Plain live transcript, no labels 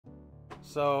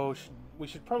So we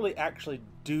should probably actually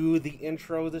do the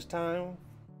intro this time.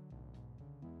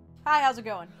 Hi, how's it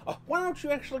going? Oh, why don't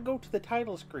you actually go to the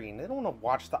title screen? They don't want to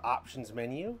watch the options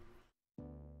menu.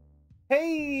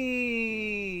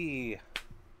 Hey!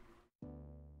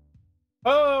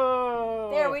 Oh!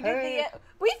 There, we hey. did the...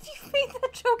 We've made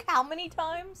that joke how many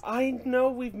times? I know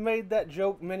we've made that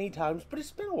joke many times, but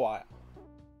it's been a while.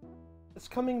 It's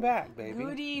coming back, baby.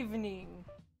 Good evening.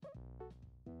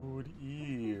 Good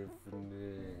evening.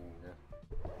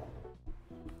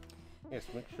 Yes,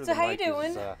 make sure So the how mic you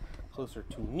doing? is closer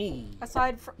to me.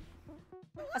 Aside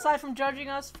from judging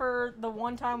us for the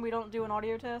one time we don't do an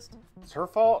audio test. It's her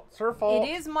fault. It's her fault.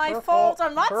 It is my her fault.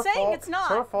 I'm not her saying fault. it's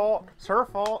not. It's her fault. It's her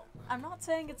fault. I'm not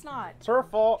saying it's not. It's her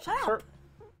fault. Shut It's up.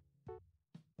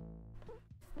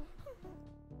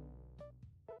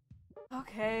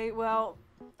 Okay, well,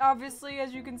 obviously,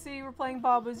 as you can see, we're playing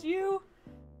Bob as you.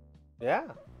 Yeah.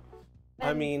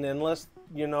 I And- mean, unless,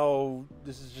 you know,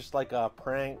 this is just like a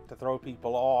prank to throw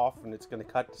people off and it's going to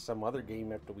cut to some other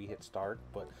game after we hit start,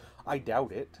 but I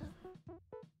doubt it.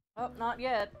 Oh, not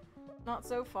yet. Not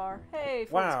so far. Hey,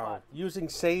 Fortis Wow. spot. Using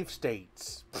save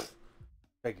states.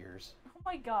 Figures. Oh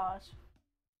my gosh.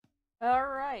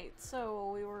 Alright,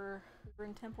 so we were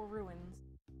in Temple Ruins.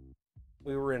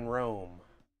 We were in Rome.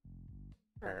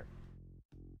 Sure.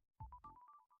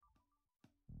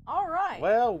 Alright.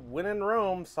 Well, when in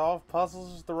Rome, solve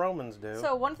puzzles as the Romans do.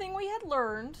 So one thing we had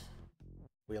learned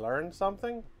We learned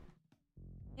something?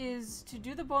 is to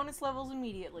do the bonus levels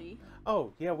immediately.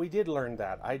 Oh, yeah, we did learn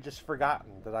that. I just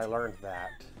forgotten that I learned that.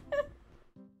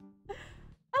 I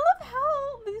love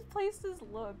how these places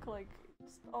look, like,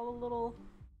 just all the little...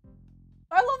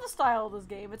 I love the style of this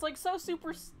game. It's like so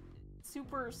super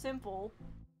simple.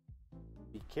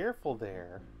 Be careful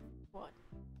there. What?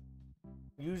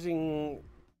 Using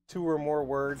 2 or more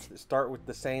words that start with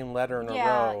the same letter in a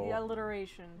Yeah, row.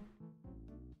 alliteration.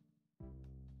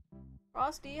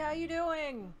 Frosty, how you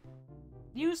doing?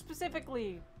 You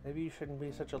specifically. Maybe you shouldn't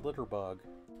be such a litter bug.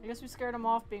 I guess we scared him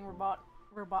off being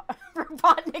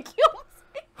Robotnik.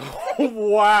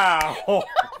 Wow! Wow!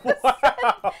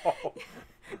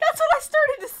 That's what I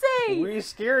started to say! We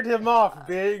scared him off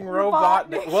being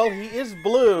Robotnik. Robotnik. Well, he is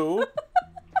blue.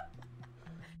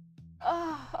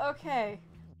 Okay.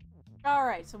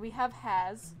 Alright, so we have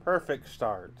has. Perfect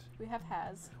start. We have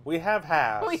has. We have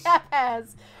has. We have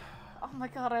has. Oh my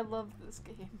god, I love this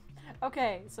game.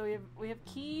 Okay, so we have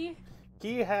key.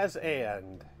 Key has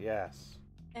and. Yes.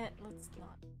 And let's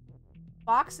not.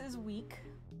 Box is weak,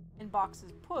 and box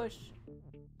is push.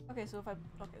 Okay, so if I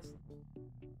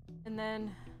and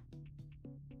then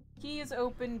key is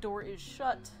open, door is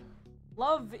shut,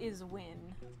 love is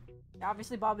win.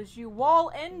 Obviously, Bob is you. Wall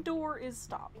and door is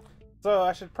stop. So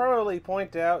I should probably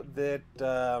point out that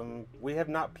we have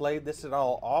not played this at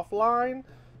all offline,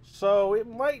 so it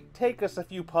might take us a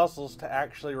few puzzles to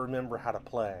actually remember how to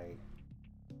play.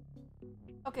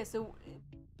 Okay, so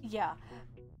yeah,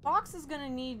 box is gonna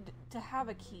need to have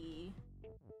a key.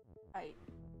 I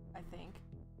think.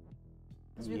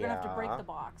 Because we're gonna have to break the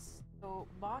box. So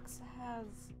box has.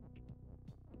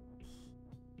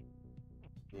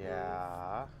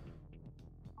 Yeah.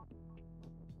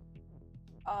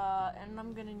 And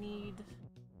I'm gonna need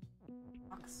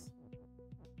box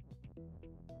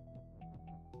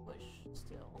push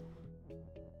still.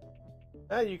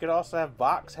 You could also have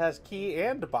box has key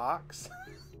and box.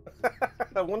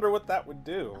 I wonder what that would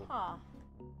do. Huh.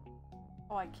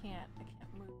 Oh, I can't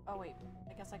move. Oh wait,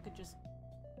 I guess I could just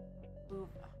move.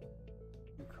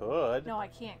 You could. No, I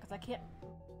can't, because I can't.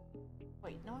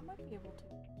 Wait, no, I might be able to.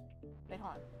 Wait,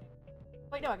 hold on.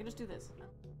 Wait, no, I can just do this.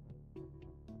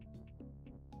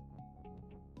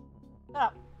 Shut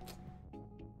up.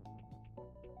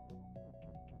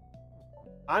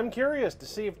 I'm curious to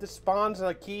see if this spawns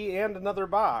a key and another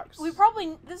box.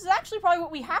 This is actually probably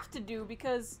what we have to do,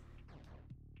 because...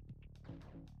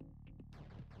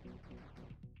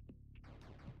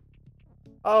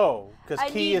 Oh,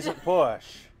 because key isn't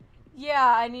push.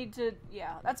 Yeah, I need to,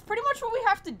 yeah. That's pretty much what we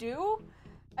have to do,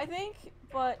 I think,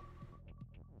 but...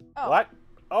 Oh. What?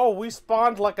 Oh, we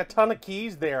spawned like a ton of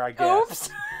keys there, I guess. Oops!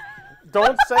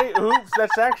 Don't say oops,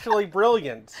 that's actually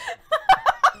brilliant.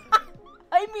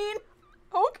 I mean,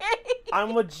 okay.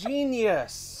 I'm a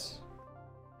genius.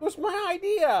 It was my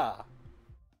idea.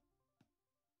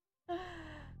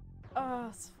 Oh,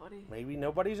 it's funny. Maybe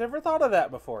nobody's ever thought of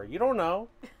that before. You don't know.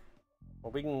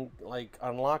 Well, we can, like,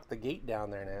 unlock the gate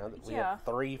down there now. We Yeah. have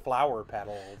 3 flower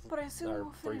petals. But I assume or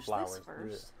we'll 3 finish flowers. this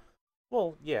first.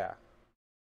 Well, yeah.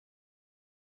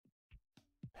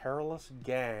 Perilous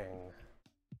gang.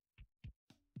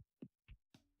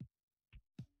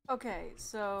 Okay,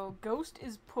 so ghost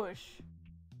is push.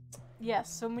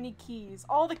 Yes, so many keys.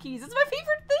 All the keys. It's my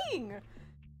favorite thing!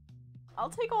 I'll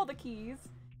take all the keys.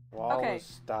 Wall Okay. is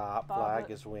stop, Baba. flag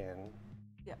is win.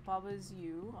 Yeah, Baba is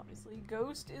you, obviously.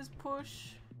 Ghost is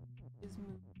push. Is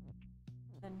move.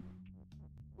 Then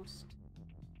ghost.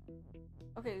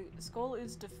 Okay, skull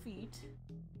is defeat.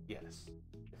 Yes,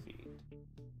 defeat.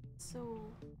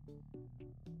 So...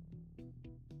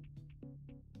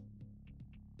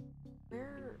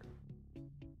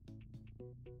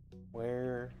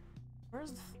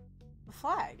 Where's the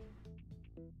flag?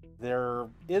 There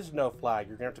is no flag.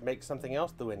 You're going to have to make something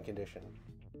else the win condition.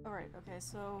 Alright, okay,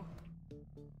 so...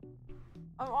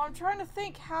 I'm trying to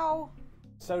think how...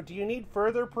 So do you need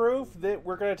further proof that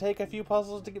we're going to take a few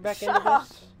puzzles to get back Shut into up.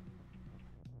 this?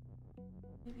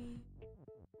 Maybe...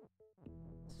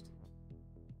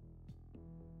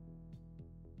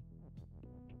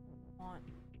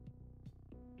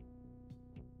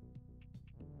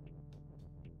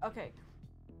 Okay.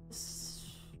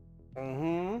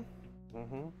 Mm-hmm.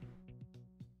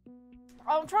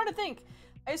 I'm trying to think.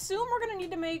 I assume we're gonna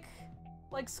need to make,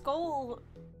 like, skull...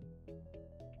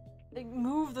 Like,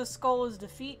 move the skull as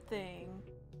defeat thing.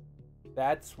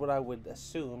 That's what I would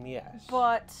assume, yes.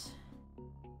 But...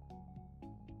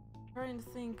 I'm trying to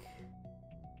think...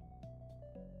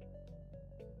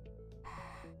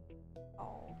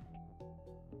 Oh.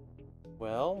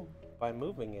 Well, by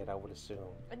moving it, I would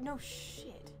assume. No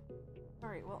shit.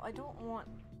 Alright, well, I don't want...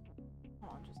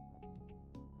 Hold on, just...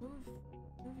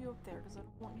 Move you up there, because I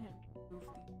don't want him to move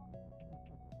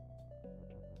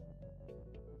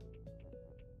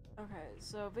the... Okay,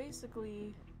 so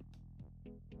basically...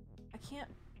 I can't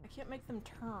make them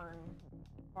turn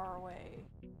far away.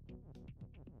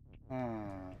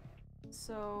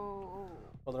 So...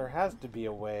 Well, there has to be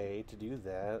a way to do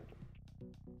that.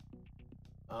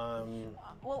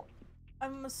 Well,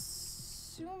 I'm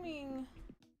assuming...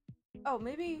 Oh,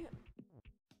 maybe...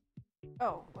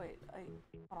 Oh, wait,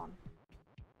 hold on.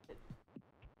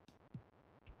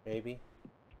 Maybe?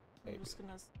 I'm just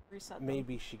gonna reset them.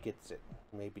 Maybe she gets it.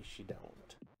 Maybe she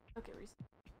don't. Okay, reset.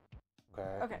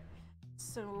 Okay. Okay,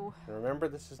 so... And remember,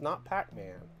 this is not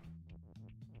Pac-Man.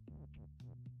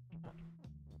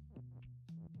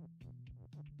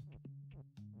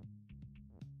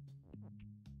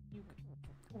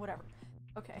 Whatever.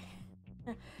 Okay.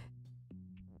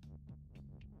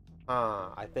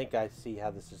 I think I see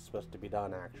how this is supposed to be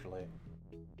done, actually.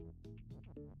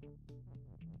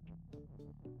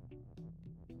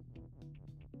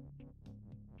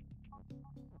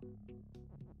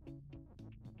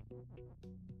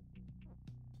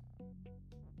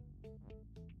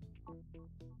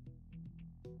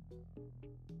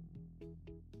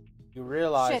 You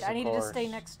realize, Shit, I needed to stay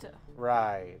next to...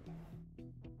 Right.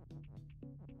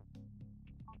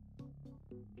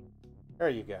 There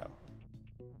you go.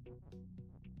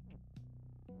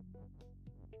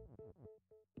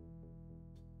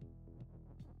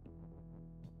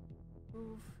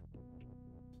 Move.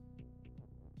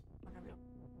 Not gonna be able...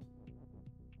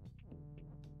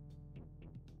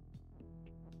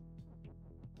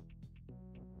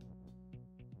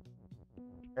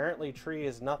 Apparently, tree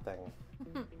is nothing.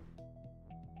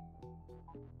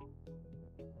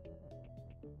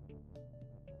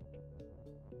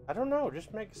 I don't know,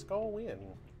 just make skull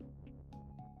win.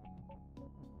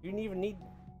 You didn't even need...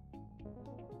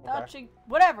 Touching...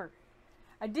 Whatever!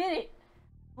 I did it!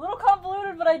 A little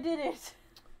convoluted, but I did it!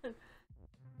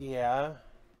 Yeah.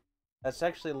 That's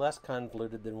actually less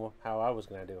convoluted than how I was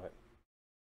going to do it.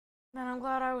 Man, I'm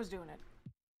glad I was doing it.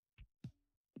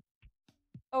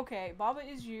 Okay, Baba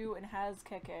is you and has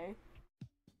Keke.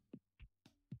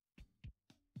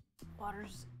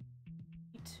 Water's...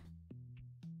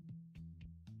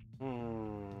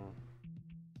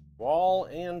 Wall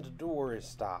and door is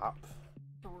stop.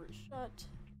 Door is shut.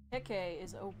 Keke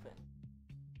is open.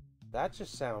 That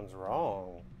just sounds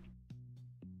wrong.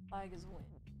 Flag is win.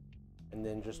 And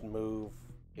then just move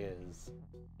is...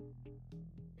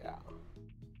 Yeah.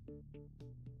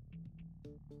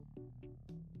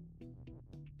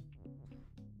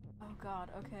 Oh god,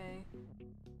 okay.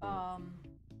 Huh.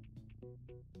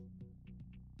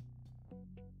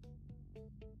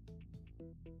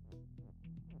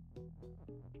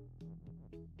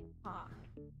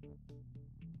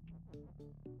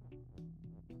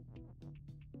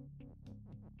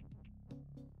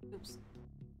 Oops.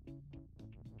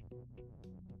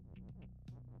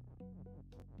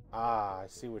 Ah, I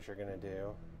see what you're gonna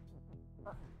do.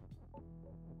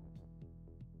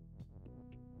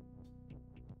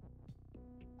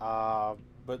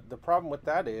 But the problem with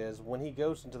that is when he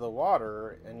goes into the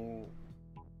water and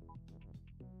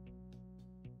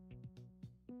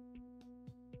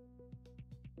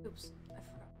Oops, I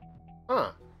forgot.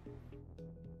 Huh.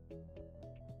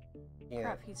 Yeah.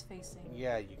 Crap, he's facing.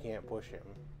 Yeah, you can't push him.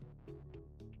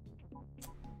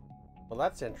 Well,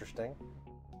 that's interesting.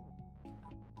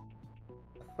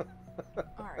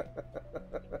 Alright.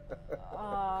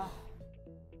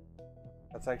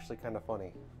 That's actually kind of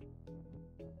funny.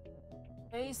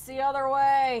 Face the other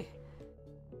way!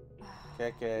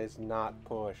 Keke is not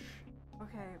push.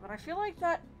 Okay, but I feel like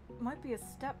that might be a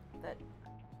step that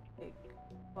I take,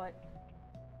 but...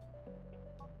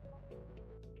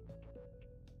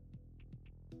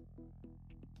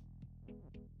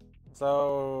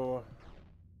 So...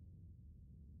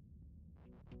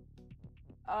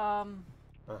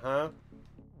 Uh-huh.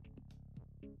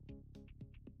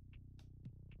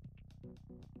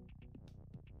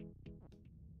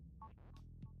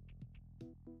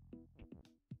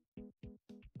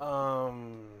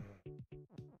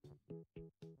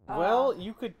 Well,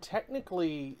 you could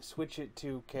technically switch it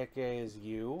to Keke as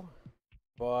you,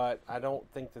 but I don't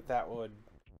think that that would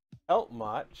help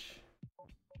much.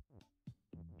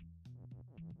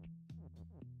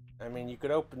 I mean, you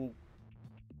could open...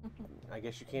 I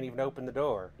guess you can't even open the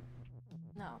door.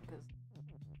 No, because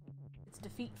it's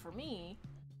defeat for me.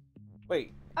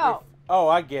 Wait. Oh. Oh,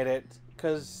 I get it.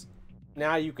 Because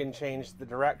now you can change the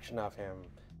direction of him.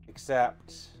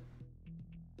 Except...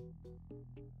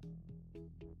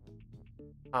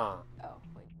 Huh. Oh,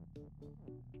 wait.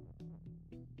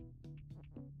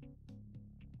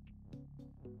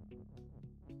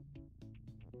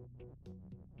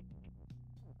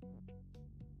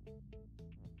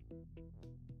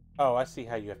 Oh, I see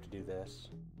how you have to do this.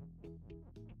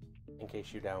 In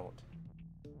case you don't.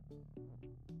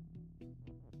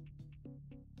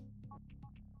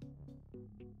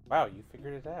 Wow, you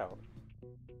figured it out.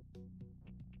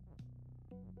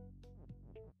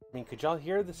 I mean, could y'all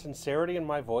hear the sincerity in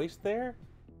my voice there?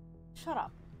 Shut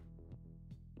up.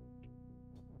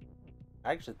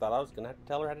 I actually thought I was gonna have to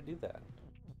tell her how to do that.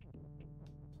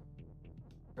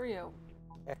 For you.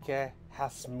 Okay, how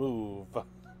smooth.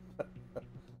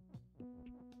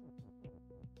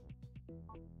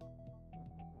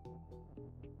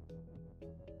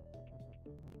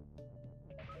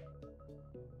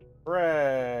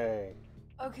 Hooray!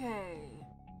 Okay.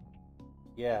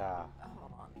 Yeah.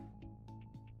 Hold on.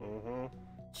 Mm-hmm.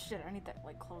 Shit, I need that,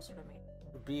 like, closer to me.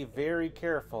 Be very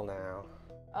careful now.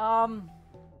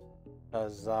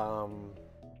 Because,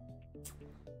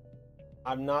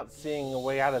 I'm not seeing a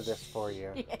way out of this for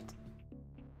you. Shit.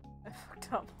 I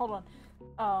fucked up. Hold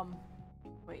on.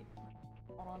 Wait.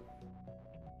 Hold on.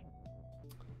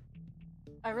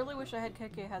 I really wish I had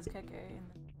Keke has Keke in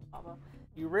the Baba.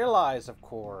 You realize, of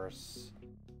course,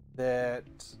 that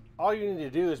all you need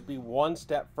to do is be one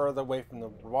step further away from the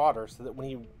water so that when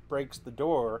he breaks the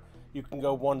door, you can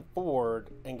go one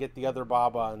forward and get the other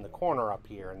Baba in the corner up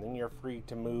here, and then you're free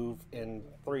to move in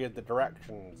 3 of the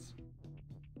directions.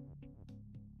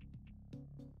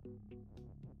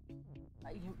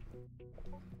 I get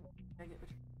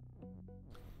what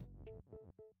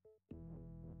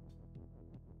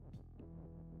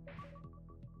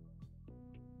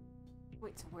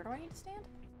Wait, so where do I need to stand?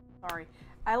 Sorry.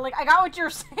 I got what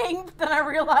you're saying, but then I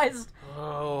realized...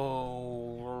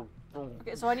 Oh...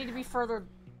 Okay, so I need to be further...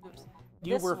 Oops.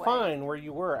 You were fine where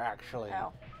you were, actually.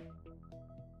 Oh.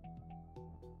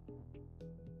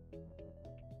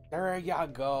 There you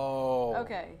go.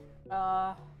 Okay.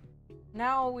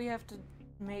 Now we have to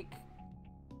make...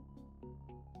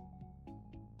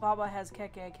 Baba has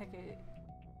Keke. Keke...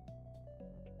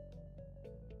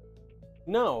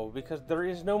 No, because there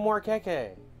is no more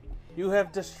Keke. You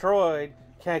have destroyed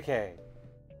Keke.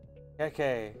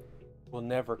 Keke will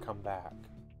never come back.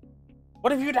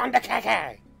 What have you done to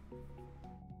Keke?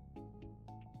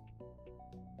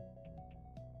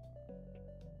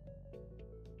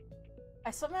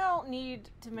 I somehow need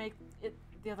to make it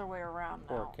the other way around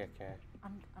now. Poor Keke.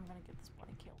 I'm gonna get this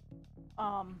bloody kill.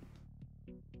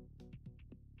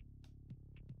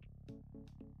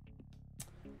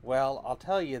 Well, I'll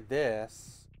tell you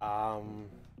this. You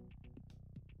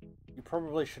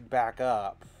probably should back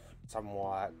up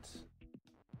somewhat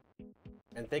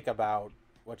and think about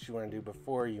what you want to do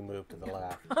before you move to the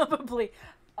left. Probably.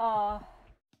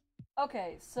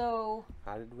 Okay, so...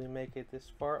 How did we make it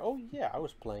this far? Oh, yeah, I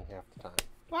was playing half the time.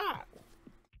 What?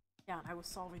 Yeah, and I was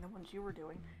solving the ones you were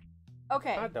doing.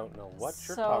 Okay. I don't know what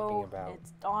you're talking about.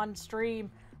 It's on stream.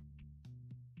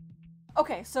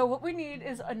 Okay, so what we need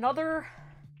is another...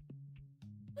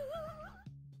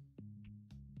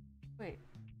 Wait.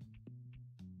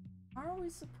 How are we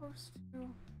supposed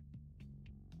to...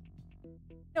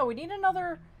 No, we need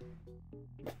another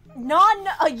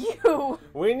non-you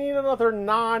We need another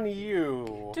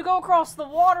non-you. to go across the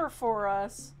water for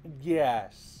us.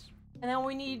 Yes. And then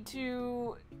we need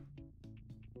to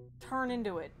turn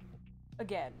into it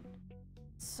again.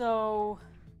 So...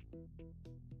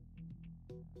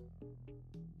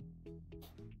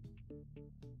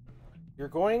 You're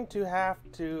going to have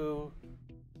to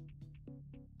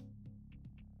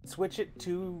switch it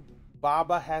to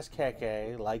Baba has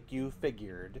Keke, like you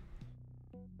figured.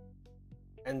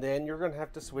 And then you're going to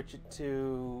have to switch it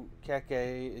to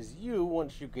Keke is you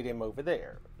once you get him over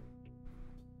there.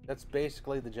 That's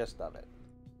basically the gist of it.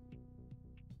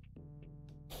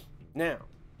 Now,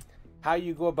 how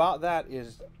you go about that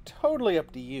is totally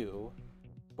up to you,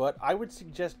 but I would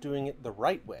suggest doing it the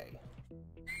right way.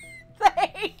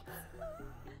 Thanks!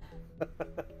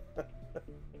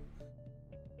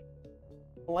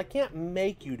 Well, I can't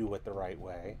make you do it the right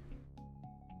way.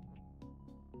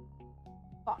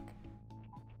 Fuck.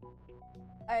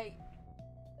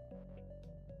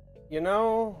 You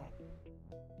know...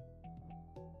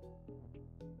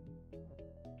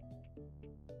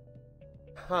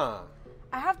 Huh.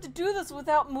 I have to do this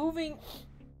without moving...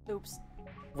 Oops.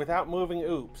 Without moving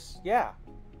oops. Yeah.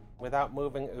 Without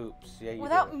moving oops. Yeah, you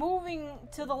Without do. moving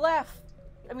to the left.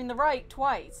 I mean the right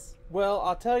twice. Well,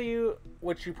 I'll tell you,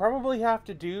 what you probably have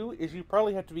to do is you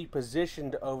probably have to be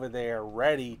positioned over there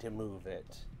ready to move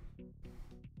it.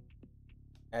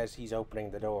 As he's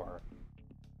opening the door.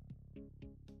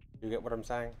 You get what I'm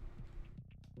saying?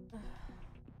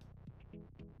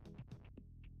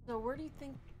 So where do you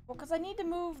think... Well, because I need to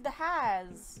move the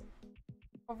has.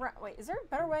 Around... Wait, is there a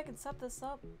better way I can set this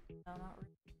up? No, not really.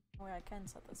 No way I can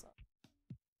set this up.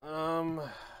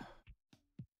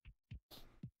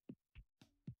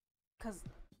 Because...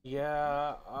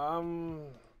 Yeah,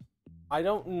 I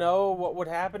don't know what would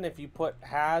happen if you put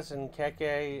has and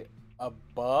Keke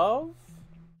above,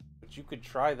 but you could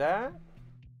try that.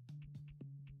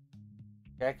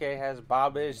 Keke has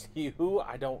Baba's you.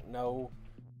 I don't know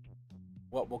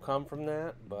what will come from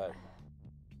that, but...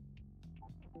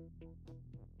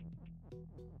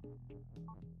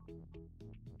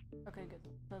 Okay, good.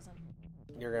 Doesn't...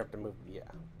 You're gonna have to move, yeah.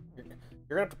 You're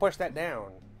gonna have to push that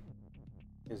down.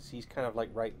 Because he's kind of like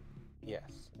right,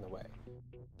 yes, in the way.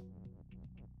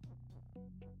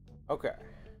 Okay.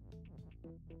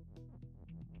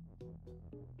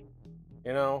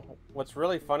 You know, what's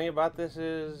really funny about this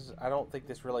is, I don't think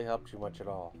this really helps you much at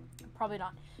all. Probably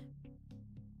not.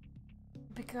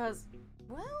 Because,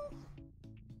 well,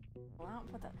 I don't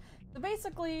put that. So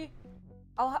basically,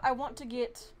 I want to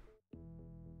get...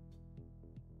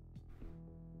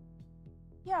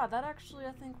 Yeah, that actually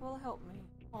I think will help me.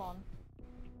 Hold on.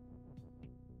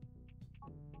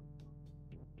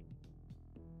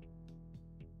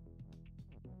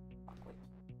 Fuck, wait.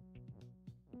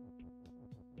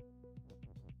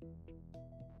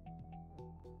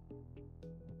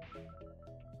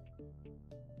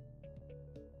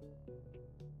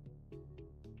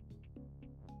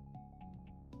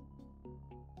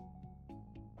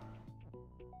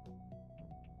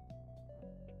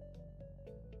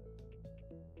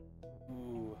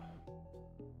 Ooh.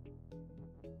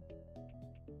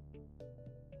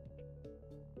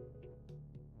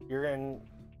 You're gonna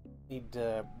need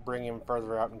to bring him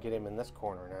further out and get him in this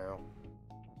corner now.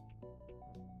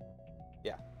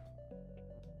 Yeah.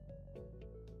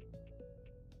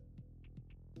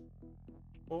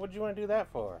 What would you want to do that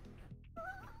for?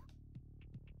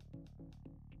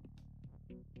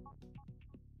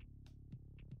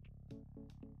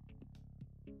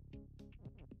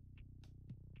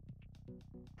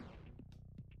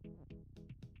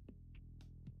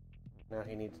 Now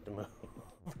he needs to move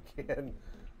again.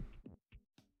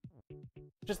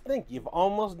 Just think, you've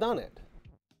almost done it.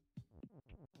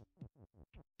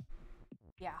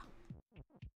 Yeah.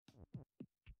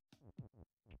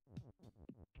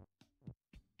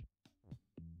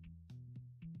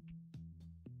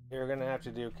 You're gonna have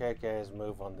to do KK's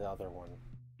move on the other one.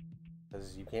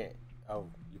 Because you can't, oh,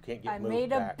 you can't get moved back. I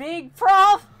made a big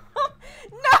problem!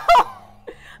 No!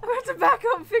 I'm going to have to back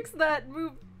up and fix that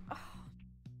move.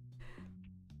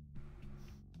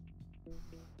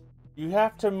 You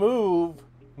have to move.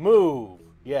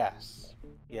 Yes.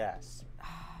 Yes.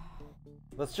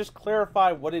 Let's just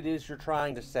clarify what it is you're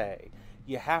trying to say.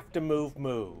 You have to move.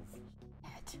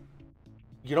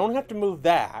 You don't have to move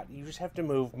that. You just have to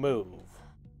move.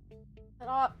 Shut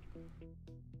up.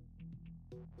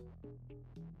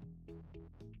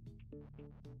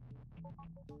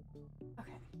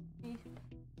 Okay.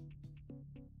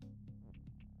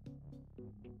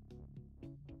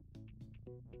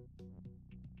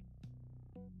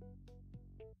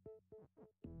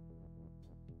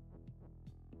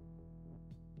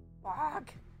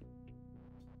 Fuck.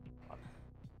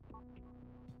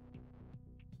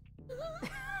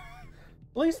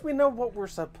 At least we know what we're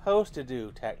supposed to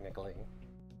do, technically.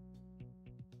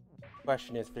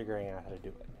 Question is figuring out how to do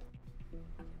it.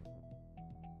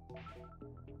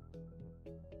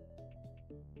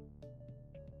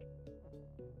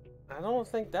 I don't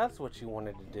think that's what you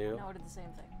wanted to do. No, I did the same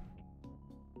thing.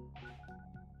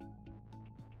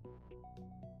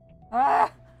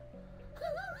 Ah!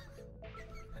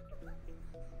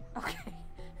 Okay.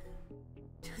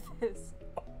 Do this.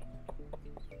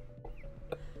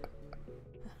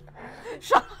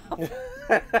 Shut up!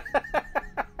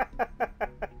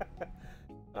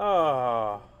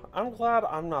 Oh, I'm glad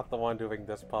I'm not the one doing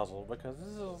this puzzle because this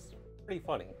is pretty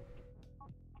funny.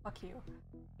 Fuck you.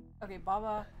 Okay,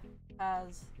 Baba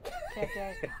has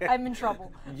KK. I'm in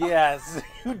trouble. Yes,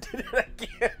 you did it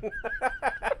again.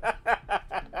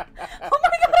 Oh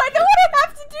my god, I know what I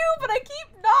have to do, but I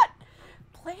keep not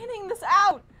planning this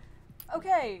out.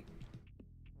 Okay.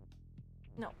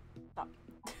 No, stop.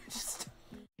 Just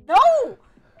no.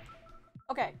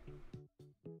 Okay.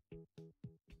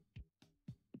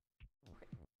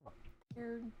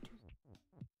 Here,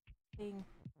 thing.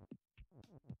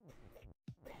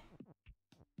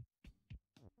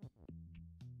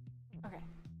 Okay.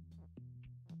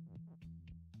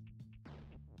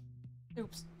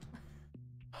 Oops.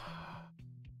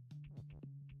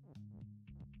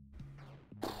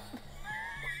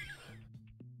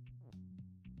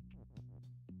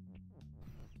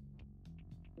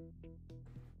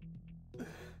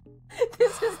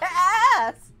 This is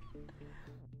ass!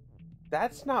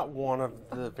 That's not one of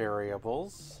the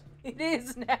variables. It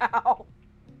is now.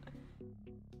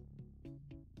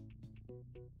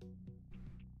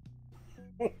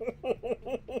 How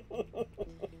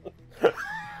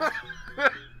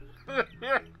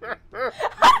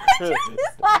did I do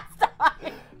this last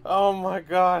time? Oh my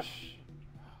gosh.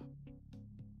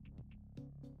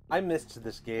 I missed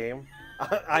this game.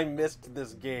 I missed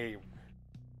this game.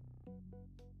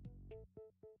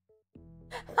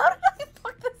 How did I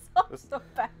fuck this up so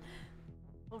bad?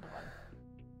 Hold on.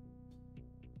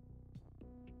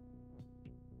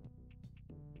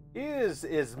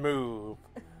 Is move.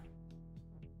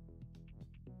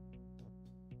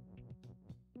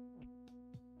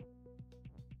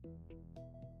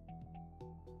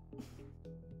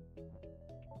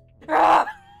 Ah!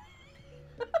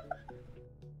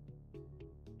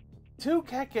 Two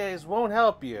kekes won't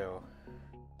help you.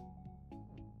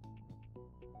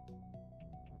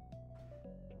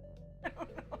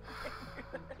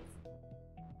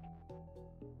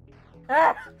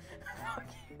 Ah!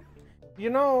 You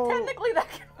know, Technically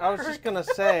that can I was work. just gonna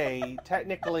say,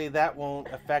 technically that won't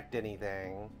affect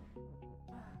anything.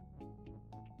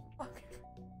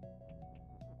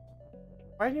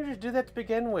 Why didn't you just do that to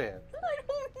begin with? I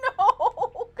don't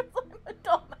know, because I'm a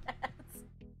dumbass.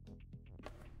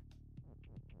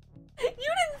 You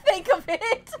didn't think of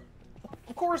it!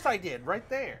 Of course I did, right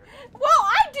there. Well,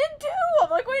 I did too! I'm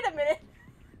like, wait a minute.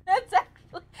 That's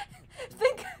actually...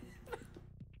 Think...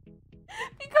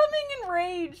 Becoming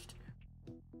enraged.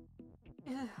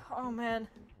 Oh, man.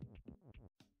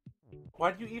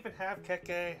 Why do you even have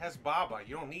Keke as Baba?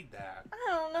 You don't need that. I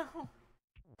don't know.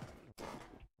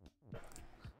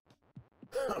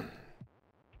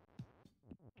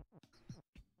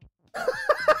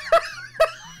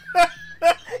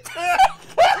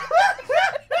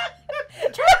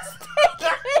 Just take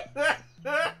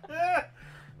it!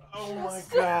 Oh my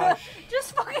gosh.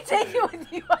 Just fucking take it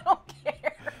with you, I don't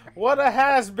care. What a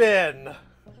has-been!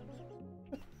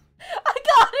 I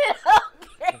got it, I don't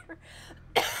care.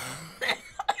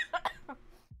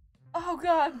 Oh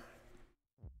god.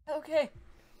 Okay.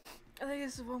 I think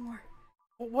this is one more.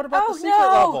 What about Oh, the secret no.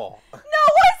 level? No,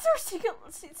 why is there secret?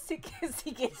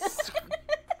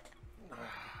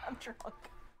 I'm drunk.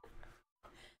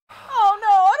 Oh no,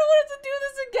 I don't want to do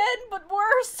this again, but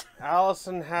worse.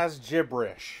 Allison has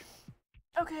gibberish.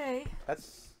 Okay.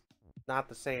 That's not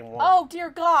the same one. Oh dear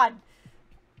god.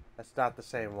 That's not the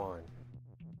same one.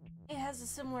 It has a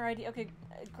similar idea. Okay,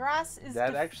 grass is...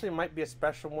 That actually might be a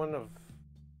special one of...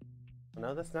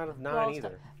 No, that's not of 9 well,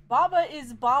 either. Baba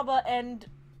is Baba and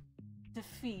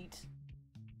defeat.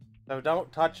 So don't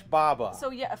touch Baba. So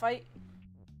yeah, if I...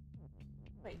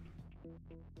 Wait.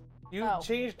 You Oh.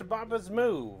 changed Baba's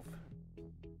move.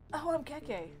 Oh, I'm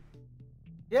Keke.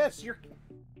 Yes, you're...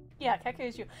 Yeah, Keke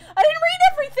is you. I didn't read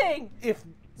everything! If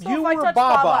So you if I were touch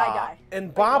Baba, Baba, I die. and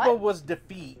Wait, Baba what? was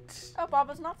defeat, Oh,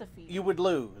 Baba's not defeat. you would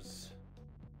lose.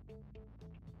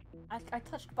 I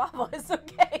touched Baba, it's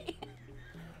okay.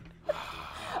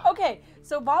 Okay,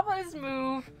 so Baba's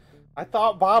move... I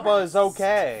thought Baba is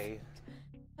okay.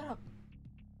 Shut up.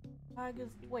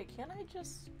 Wait, can't I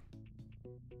just...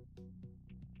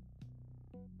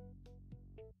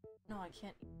 No, I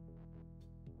can't.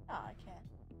 No, I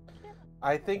can't.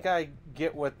 I think I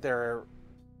get what they're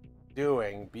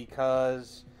doing,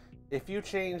 because if you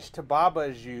change to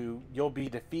Baba's you'll be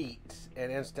defeat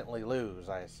and instantly lose,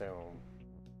 I assume.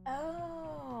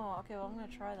 Oh, okay, well I'm gonna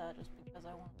try that just because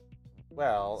I want.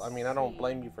 Well, I mean, I don't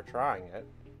blame you for trying it.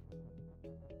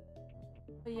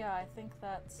 But yeah, I think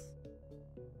that's...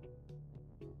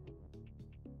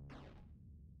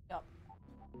 Yup.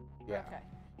 Yeah. Okay.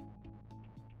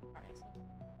 Alright.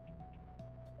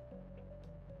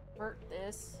 Hurt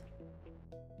this.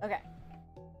 Okay.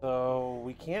 So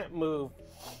we can't move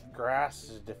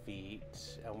Grass's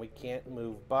defeat, and we can't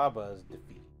move Baba's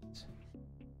defeat.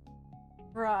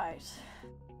 Right.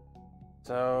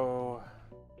 So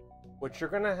what you're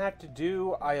gonna have to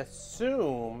do, I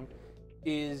assume,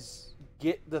 is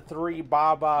get the 3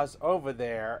 Babas over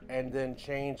there and then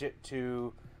change it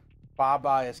to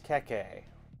Baba is Keke.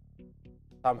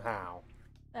 Somehow.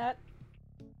 That...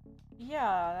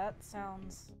 Yeah, that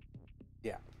sounds...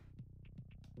 Yeah.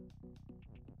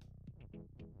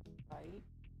 Right.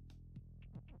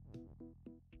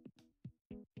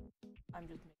 I'm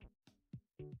just making...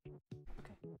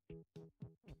 Okay.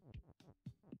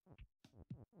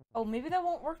 Oh, maybe that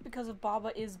won't work because of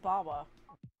Baba is Baba.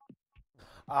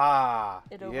 Ah,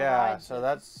 It yeah, overrides so it.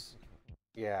 that's...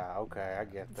 Yeah, okay, I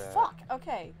get that. Fuck,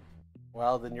 okay.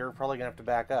 Well, then you're probably gonna have to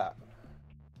back up.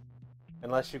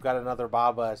 Unless you've got another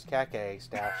Baba as Keke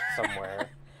stashed somewhere.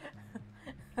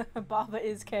 Baba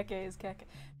is Keke.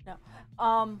 No.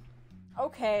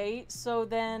 Okay, so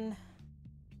then...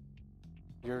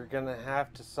 You're gonna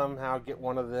have to somehow get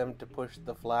one of them to push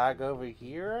the flag over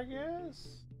here, I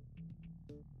guess?